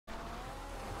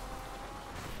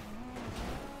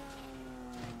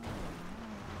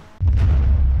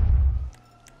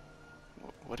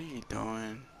What are you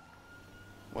doing?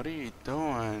 What are you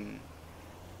doing?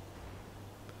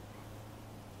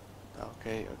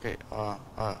 Okay.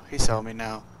 He saw me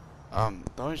now.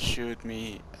 Don't shoot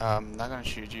me. I'm not gonna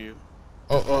shoot you.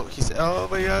 Oh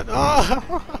my god.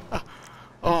 Oh,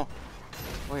 oh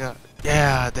my god.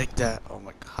 Yeah, take that. Oh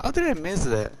my god. How did I miss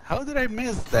that? How did I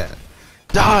miss that?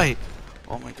 Die!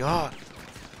 Oh my god.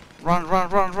 Run.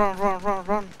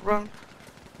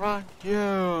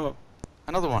 Yeah.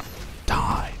 Another one.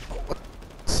 Die. Oh, what?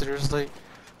 Seriously?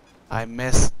 I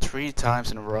missed 3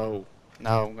 times in a row.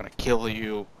 Now I'm gonna kill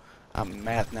you. I'm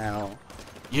mad now.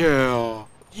 Yeah.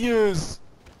 Yes.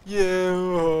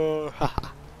 Yeah.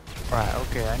 Right.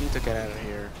 Okay. I need to get out of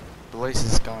here. The police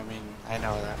is coming. I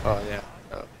know that. Oh yeah.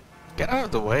 Get out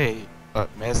of the way.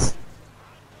 Miss.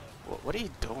 What are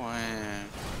you doing?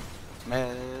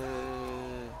 Miss.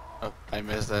 Oh, I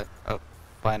missed it. Oh,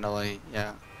 finally.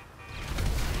 Yeah.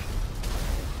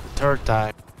 The 3rd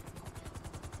time.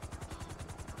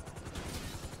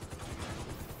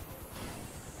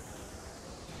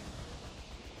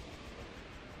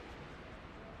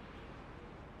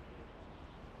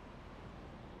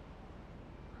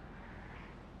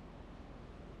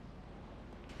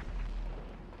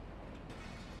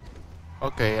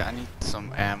 Okay, I need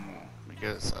some ammo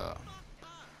because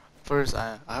first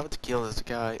I have to kill this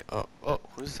guy. Oh,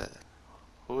 who's that?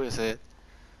 Who is it?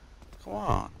 Come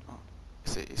on. Oh,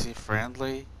 is he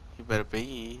friendly? He better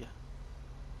be.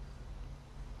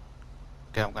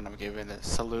 Okay, I'm gonna give it a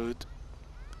salute.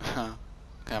 Okay,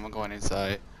 I'm going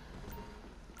inside.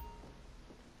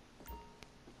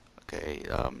 Okay,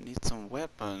 need some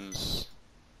weapons.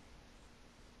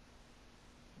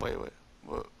 Wait.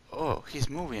 What? Oh, he's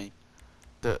moving.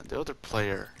 The other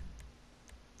player.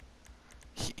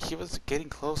 He was getting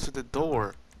close to the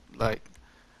door, like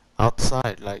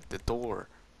outside, like the door.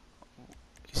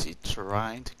 Is he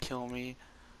trying to kill me?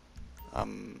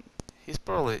 He's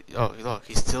probably. Oh, look,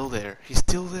 he's still there. He's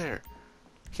still there.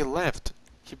 He left.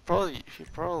 He probably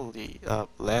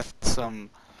left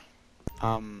some.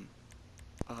 Oh,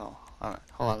 hold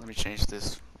on. Let me change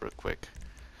this real quick.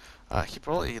 He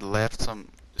probably left some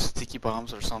sticky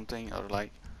bombs or something, or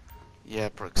like, yeah,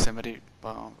 proximity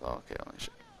bombs. Okay, let me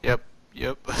show. Yep.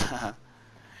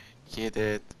 He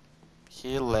did.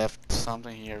 He left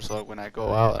something here, so when I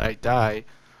go out, I die.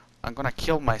 I'm gonna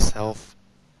kill myself,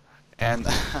 and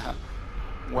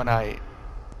when I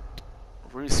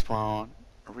respawn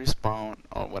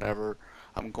or whatever,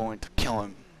 I'm going to kill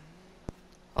him.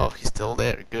 Oh, he's still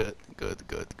there. Good. Okay,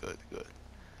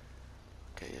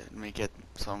 let me get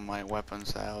some of my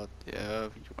weapons out. Yeah,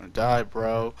 you wanna die,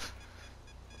 bro?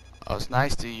 I was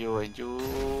nice to you and you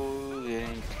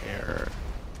didn't care.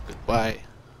 Goodbye.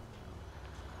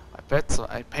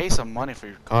 I pay some money for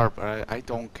your car, but I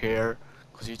don't care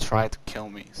because you tried to kill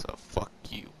me, so fuck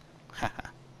you.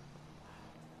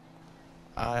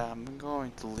 I'm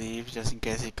going to leave just in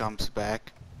case he comes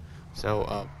back.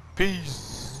 So,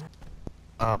 peace.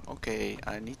 Okay,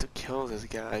 I need to kill this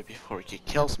guy before he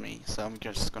kills me, so I'm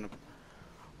just gonna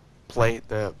play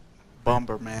the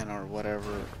Bomberman or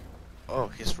whatever. Oh,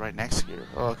 he's right next here.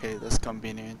 Okay, that's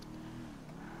convenient.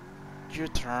 Your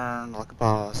turn, like a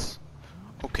boss.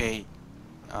 Okay,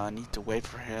 I need to wait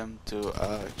for him to,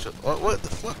 what the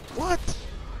fuck? What?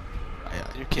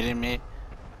 Are you kidding me?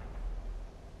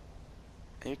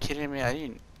 Are you kidding me?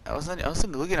 I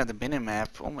wasn't looking at the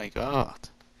minimap. Oh my god.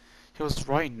 He was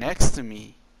right next to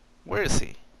me. Where is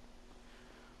he?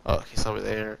 Oh, he's over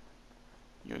there.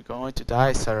 You're going to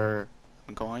die, sir.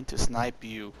 I'm going to snipe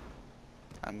you.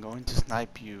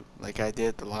 Like I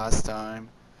did the last time.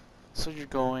 So you're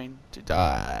going to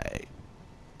die.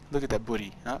 Look at that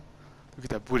booty, huh? Look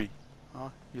at that booty. Huh?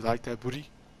 You like that booty?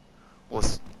 Well,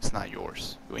 it's not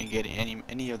yours. You ain't getting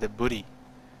any of the booty.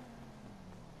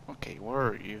 Okay, where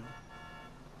are you?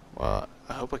 Well,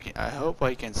 I hope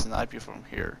I can snipe you from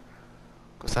here,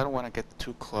 cause I don't want to get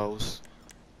too close.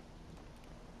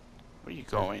 Where are you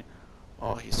going?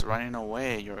 Oh, he's running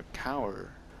away. You're a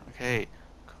coward. Okay,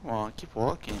 come on, keep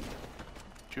walking.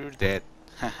 You're dead.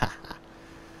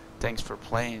 Thanks for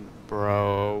playing,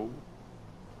 bro.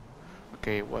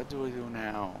 Okay, what do I do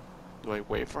now? Do I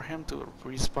wait for him to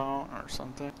respawn or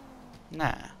something?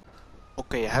 Nah.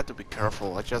 Okay, I have to be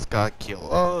careful. I just got killed.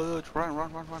 Oh, run.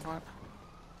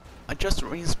 I just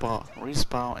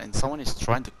respawn, and someone is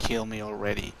trying to kill me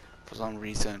already for some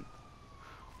reason.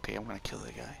 Okay, I'm gonna kill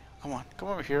the guy. Come on, come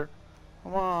over here.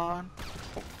 Come on.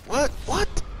 Oh, what?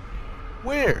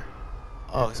 Where?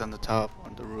 Oh, he's on the top,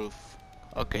 on the roof.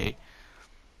 Okay.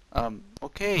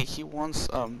 Okay, he wants,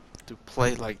 to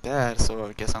play like that, so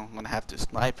I guess I'm gonna have to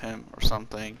snipe him or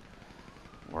something.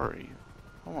 Where are you?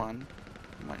 Come on.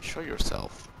 Come on, show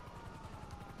yourself.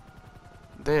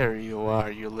 There you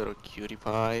are, you little cutie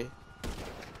pie.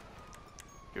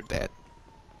 You're dead.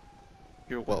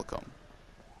 You're welcome.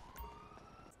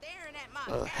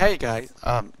 Hey guys,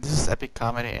 this is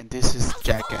Epiccomedy and this is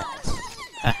Jackass.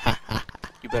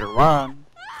 You better run.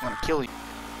 I'm gonna kill you.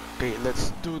 Okay,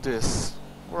 let's do this.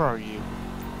 Where are you?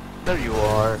 There you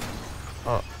are.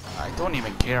 Oh, I don't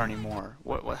even care anymore.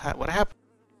 What happened?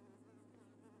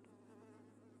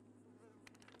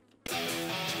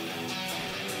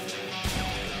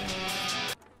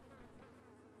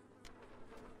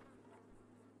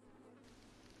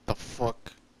 The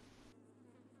fuck?